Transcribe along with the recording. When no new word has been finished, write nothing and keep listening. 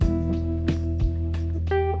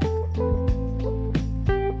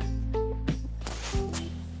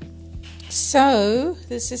So,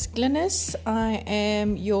 this is Glynis. I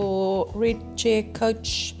am your Red Chair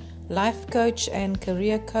coach, life coach, and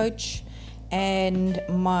career coach. And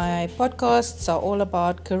my podcasts are all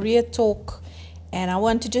about career talk. And I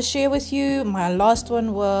want to just share with you, my last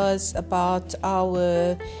one was about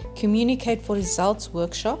our Communicate for Results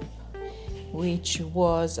workshop, which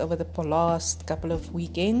was over the last couple of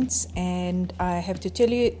weekends. And I have to tell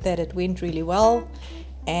you that it went really well.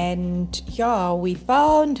 And we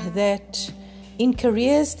found that in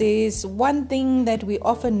careers there's one thing that we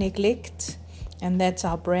often neglect, and that's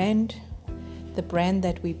our brand, the brand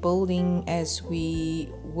that we're building as we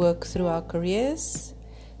work through our careers.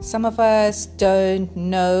 Some of us don't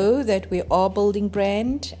know that we are building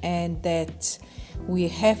brand and that we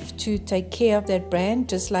have to take care of that brand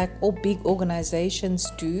just like all big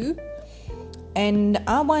organizations do. And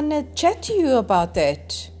I want to chat to you about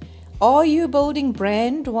that. Are you building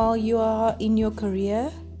brand while you are in your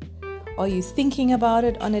career? Are you thinking about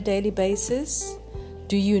it on a daily basis?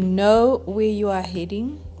 Do you know where you are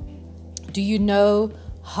heading? Do you know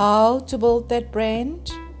how to build that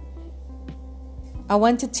brand? I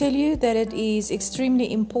want to tell you that it is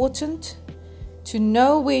extremely important to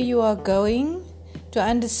know where you are going, to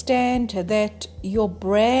understand that your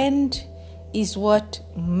brand is what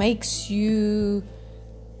makes you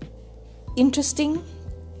interesting.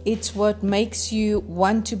 It's what makes you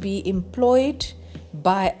want to be employed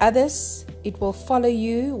by others. It will follow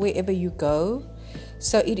you wherever you go.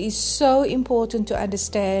 So it is so important to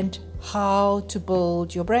understand how to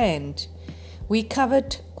build your brand. We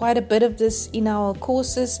covered quite a bit of this in our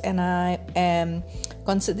courses, and I am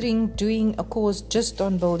considering doing a course just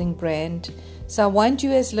on building brand. So I want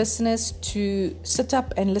you as listeners to sit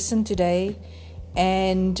up and listen today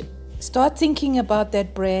and start thinking about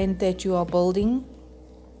that brand that you are building.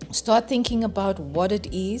 Start thinking about what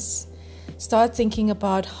it is. Start thinking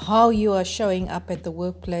about how you are showing up at the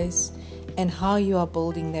workplace and how you are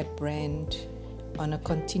building that brand on a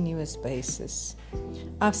continuous basis.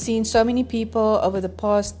 I've seen so many people over the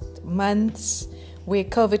past months where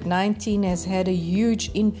COVID-19 has had a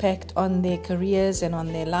huge impact on their careers and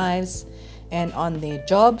on their lives and on their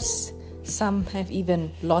jobs. Some have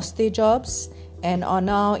even lost their jobs and are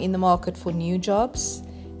now in the market for new jobs.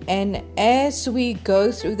 And as we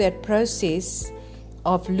go through that process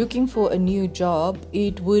of looking for a new job,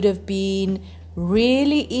 it would have been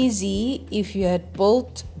really easy if you had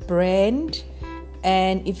built brand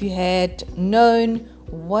and if you had known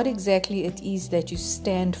what exactly it is that you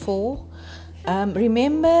stand for.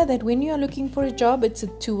 Remember that when you are looking for a job, it's a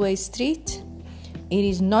two-way street. It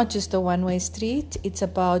is not just a one-way street. It's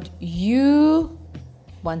about you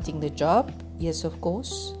wanting the job, yes, of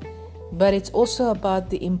course. But it's also about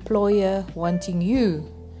the employer wanting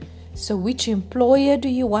you. So which employer do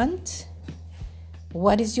you want?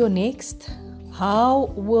 What is your next?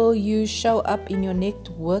 How will you show up in your next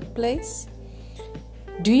workplace?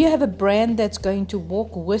 Do you have a brand that's going to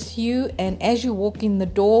walk with you, and as you walk in the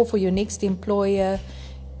door for your next employer,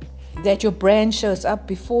 that your brand shows up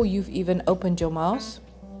before you've even opened your mouth?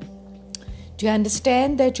 Do you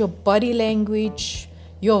understand that your body language,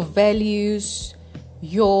 your values,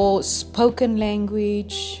 your spoken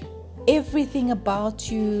language, everything about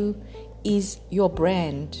you is your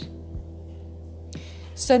brand?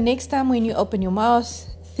 So next time when you open your mouth,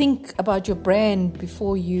 think about your brand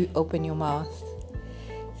before you open your mouth.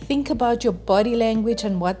 Think about your body language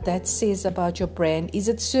and what that says about your brand. Is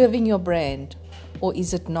it serving your brand or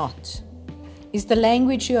is it not? Is the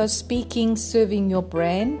language you are speaking serving your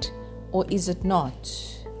brand or is it not?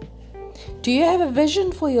 Do you have a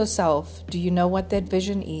vision for yourself? Do you know what that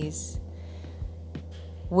vision is?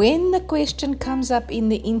 When the question comes up in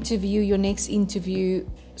the interview, your next interview,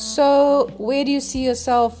 so where do you see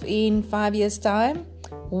yourself in 5 years' time?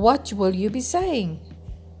 What will you be saying?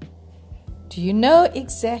 Do you know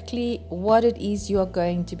exactly what it is you are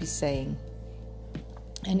going to be saying?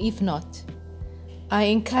 And if not, I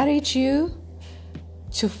encourage you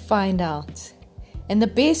to find out. And the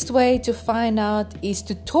best way to find out is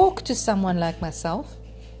to talk to someone like myself,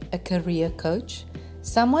 a career coach,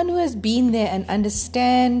 someone who has been there and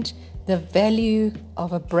understand the value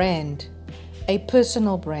of a brand, a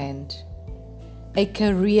personal brand, a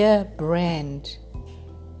career brand.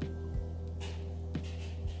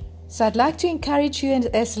 So I'd like to encourage you, and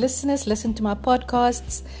as listeners, listen to my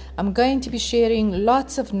podcasts. I'm going to be sharing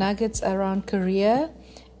lots of nuggets around career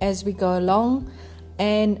as we go along.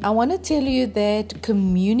 And I want to tell you that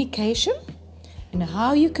communication and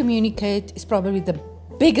how you communicate is probably the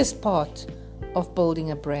biggest part of building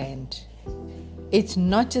a brand. It's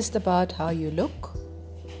not just about how you look.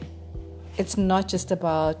 It's not just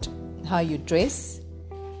about how you dress.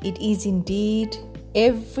 It is indeed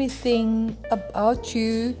everything about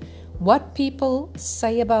you, what people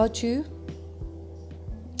say about you,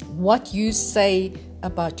 what you say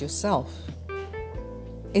about yourself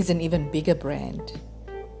is an even bigger brand.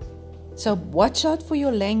 So watch out for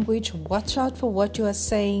your language, watch out for what you are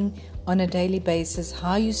saying on a daily basis,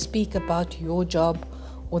 how you speak about your job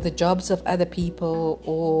or the jobs of other people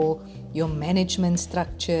or your management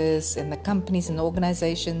structures and the companies and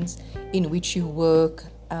organizations in which you work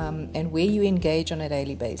and where you engage on a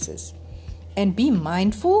daily basis. And be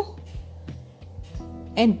mindful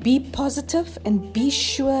and be positive and be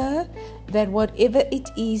sure that whatever it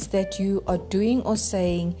is that you are doing or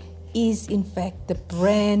saying is in fact the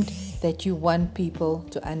brand that you want people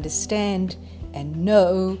to understand and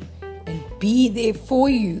know and be there for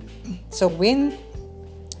you. So when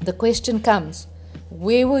the question comes,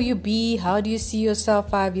 where will you be? How do you see yourself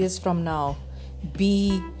 5 years from now?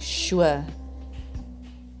 Be sure.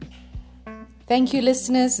 Thank you,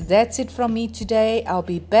 listeners. That's it from me today. I'll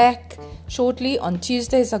be back shortly. On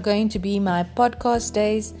Tuesdays are going to be my podcast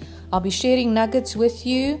days. I'll be sharing nuggets with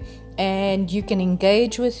you, and you can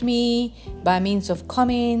engage with me by means of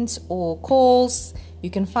comments or calls. You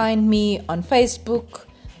can find me on Facebook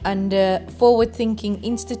under Forward Thinking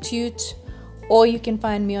Institute, or you can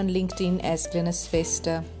find me on LinkedIn as Glynis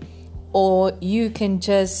Vester, or you can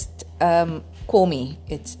just call me.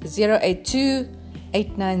 It's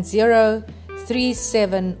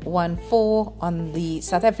 082-890-3714 on the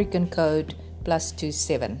South African code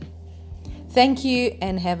 +27. Thank you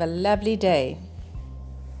and have a lovely day.